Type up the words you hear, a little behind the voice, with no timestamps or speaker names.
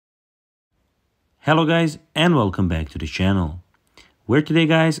Hello guys and welcome back to the channel, where today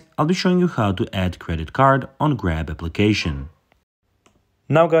guys I'll be showing you how to add credit card on Grab application.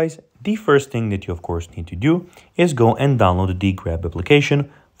 Now guys, the first thing that you of course need to do is go and download the Grab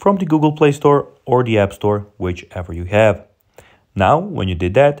application from the Google Play Store or the App Store, whichever you have. Now when you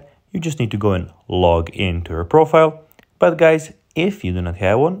did that, you just need to go and log into your profile. But guys, if you do not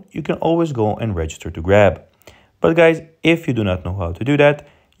have one, you can always go and register to Grab. But guys, if you do not know how to do that,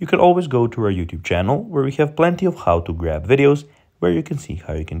 you can always go to our YouTube channel where we have plenty of how to Grab videos where you can see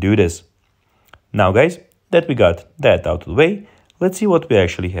how you can do this. Now guys, that we got that out of the way, let's see what we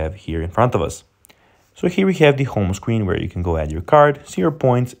actually have here in front of us. So here we have the home screen where you can go add your card, see your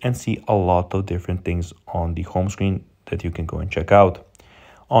points, and see a lot of different things on the home screen that you can go and check out.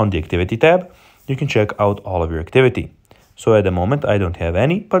 On the activity tab, you can check out all of your activity. So at the moment I don't have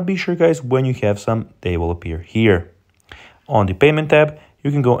any, but be sure guys, when you have some, they will appear here. On the payment tab, you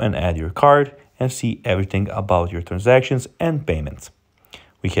can go and add your card and see everything about your transactions and payments.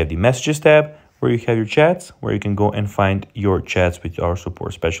 We have the messages tab where you have your chats, where you can go and find your chats with our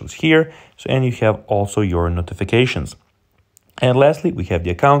support specialists here. And you have also your notifications. And lastly, we have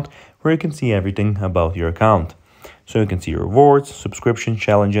the account where you can see everything about your account. So you can see your rewards, subscription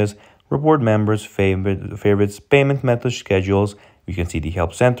challenges, reward members, favorites, payment method schedules. You can see the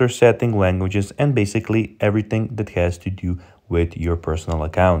help center, setting, languages, and basically everything that has to do with your personal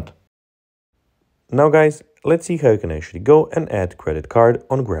account. Now guys, let's see how you can actually go and add credit card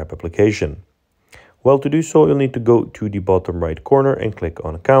on Grab application. Well, to do so, you'll need to go to the bottom right corner and click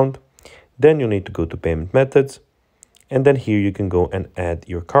on account. Then you'll need to go to payment methods. And then here you can go and add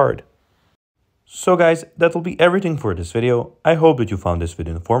your card. So guys, that will be everything for this video. I hope that you found this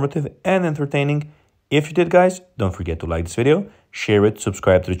video informative and entertaining. If you did guys, don't forget to like this video, share it,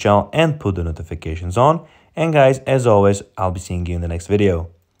 subscribe to the channel, and put the notifications on. And guys, as always, I'll be seeing you in the next video.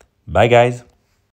 Bye guys.